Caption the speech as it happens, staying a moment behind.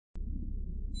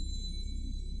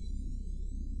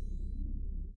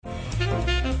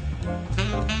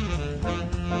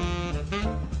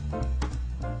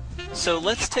So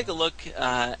let's take a look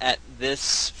at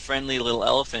this friendly little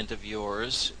elephant of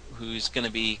yours, who's going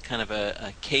to be kind of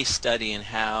a case study in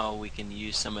how we can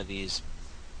use some of these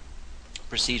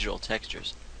procedural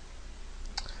textures.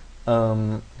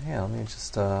 Yeah, let me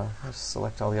just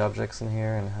select all the objects in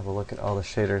here and have a look at all the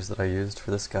shaders that I used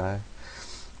for this guy.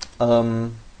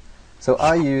 Um, so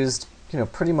I used,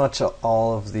 pretty much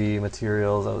all of the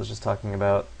materials I was just talking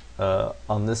about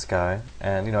on this guy,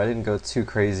 and I didn't go too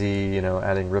crazy,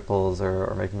 adding ripples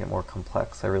or making it more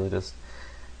complex. I really just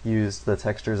used the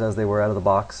textures as they were out of the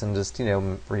box and just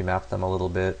remapped them a little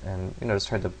bit, and just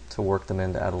tried to work them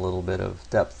in to add a little bit of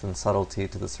depth and subtlety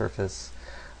to the surface.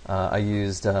 I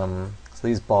used so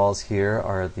these balls here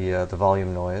are the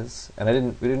volume noise, and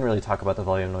we didn't really talk about the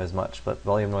volume noise much, but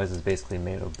volume noise is basically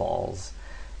made of balls,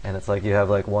 and it's like you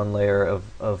have like one layer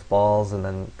of balls, and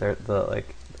then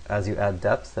as you add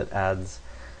depth, it adds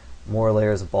more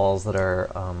layers of balls that are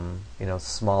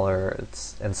smaller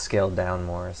and scaled down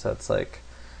more. So it's like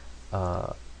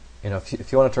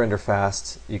if you want it to render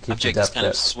fast, you keep the Object is depth kind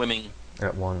of swimming.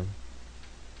 at one.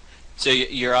 So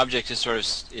your object is sort of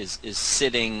is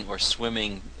sitting or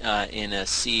swimming in a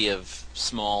sea of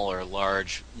small or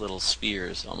large little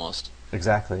spheres, almost.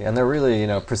 Exactly, and they're really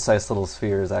precise little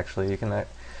spheres. Actually, you can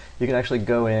actually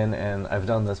go in, and I've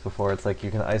done this before. It's like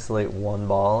you can isolate one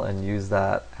ball and use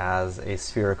that as a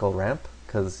spherical ramp,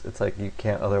 because it's like you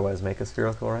can't otherwise make a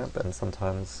spherical ramp, and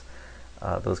sometimes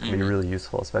those can be really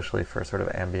useful, especially for sort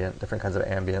of different kinds of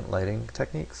ambient lighting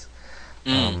techniques.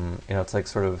 It's like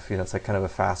it's like kind of a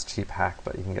fast, cheap hack,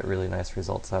 but you can get really nice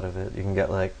results out of it. You can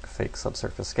get like fake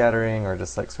subsurface scattering, or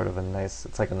just like sort of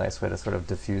it's like a nice way to sort of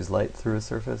diffuse light through a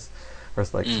surface, or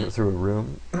it's like through a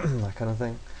room, that kind of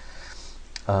thing.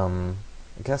 I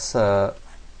guess, so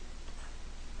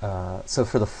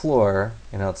for the floor,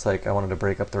 it's like I wanted to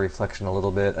break up the reflection a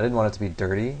little bit. I didn't want it to be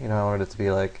dirty, I wanted it to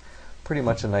be like pretty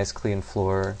much a nice clean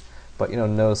floor. But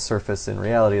no surface in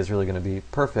reality is really going to be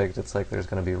perfect. It's like there's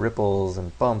going to be ripples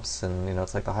and bumps, and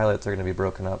it's like the highlights are going to be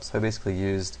broken up. So I basically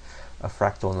used a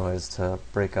fractal noise to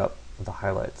break up the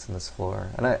highlights in this floor.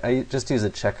 And I just used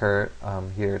a checker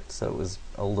here, so it was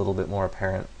a little bit more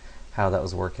apparent how that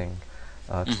was working.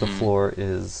 Because the floor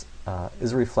is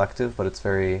reflective, but it's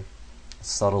very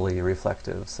subtly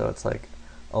reflective. So it's like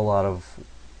a lot of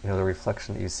the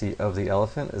reflection that you see of the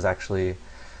elephant is actually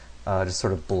just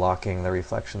sort of blocking the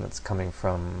reflection that's coming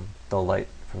from the light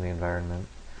from the environment.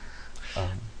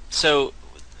 So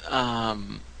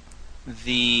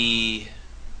the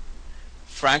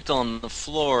fractal on the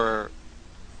floor,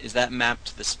 is that mapped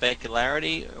to the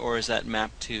specularity, or is that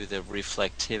mapped to the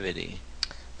reflectivity?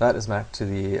 That is mapped to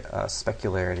the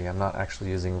specularity. I'm not actually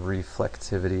using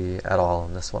reflectivity at all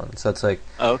in this one. So it's like,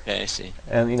 okay, I see.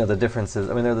 And the difference is,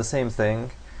 I mean, they're the same thing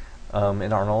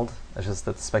in Arnold. It's just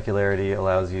that specularity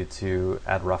allows you to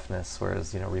add roughness,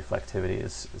 whereas reflectivity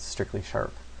is strictly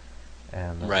sharp.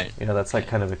 And right. That's like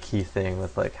kind of a key thing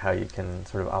with like how you can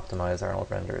sort of optimize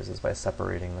Arnold renders, is by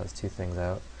separating those two things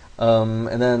out.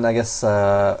 And then I guess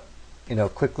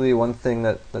quickly, one thing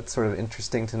that's sort of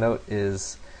interesting to note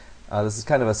is this is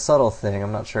kind of a subtle thing.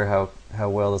 I'm not sure how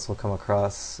well this will come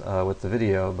across with the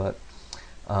video, but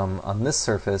on this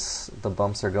surface the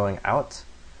bumps are going out,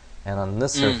 and on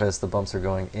this surface the bumps are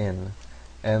going in.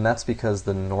 And that's because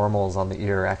the normals on the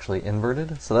ear are actually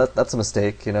inverted. So that's a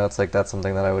mistake. It's like that's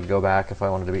something that I would go back if I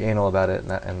wanted to be anal about it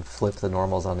and flip the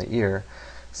normals on the ear,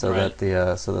 so that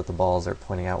the balls are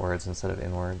pointing outwards instead of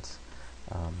inwards.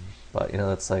 But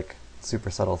that's like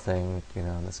super subtle thing.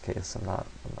 In this case, I'm not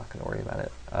going to worry about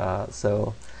it.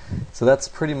 So that's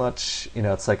pretty much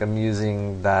it's like I'm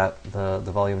using the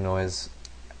volume noise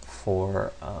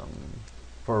for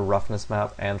a roughness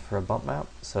map and for a bump map.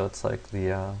 So it's like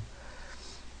the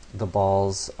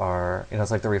balls are,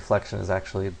 it's like the reflection is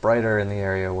actually brighter in the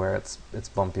area where it's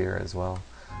bumpier as well.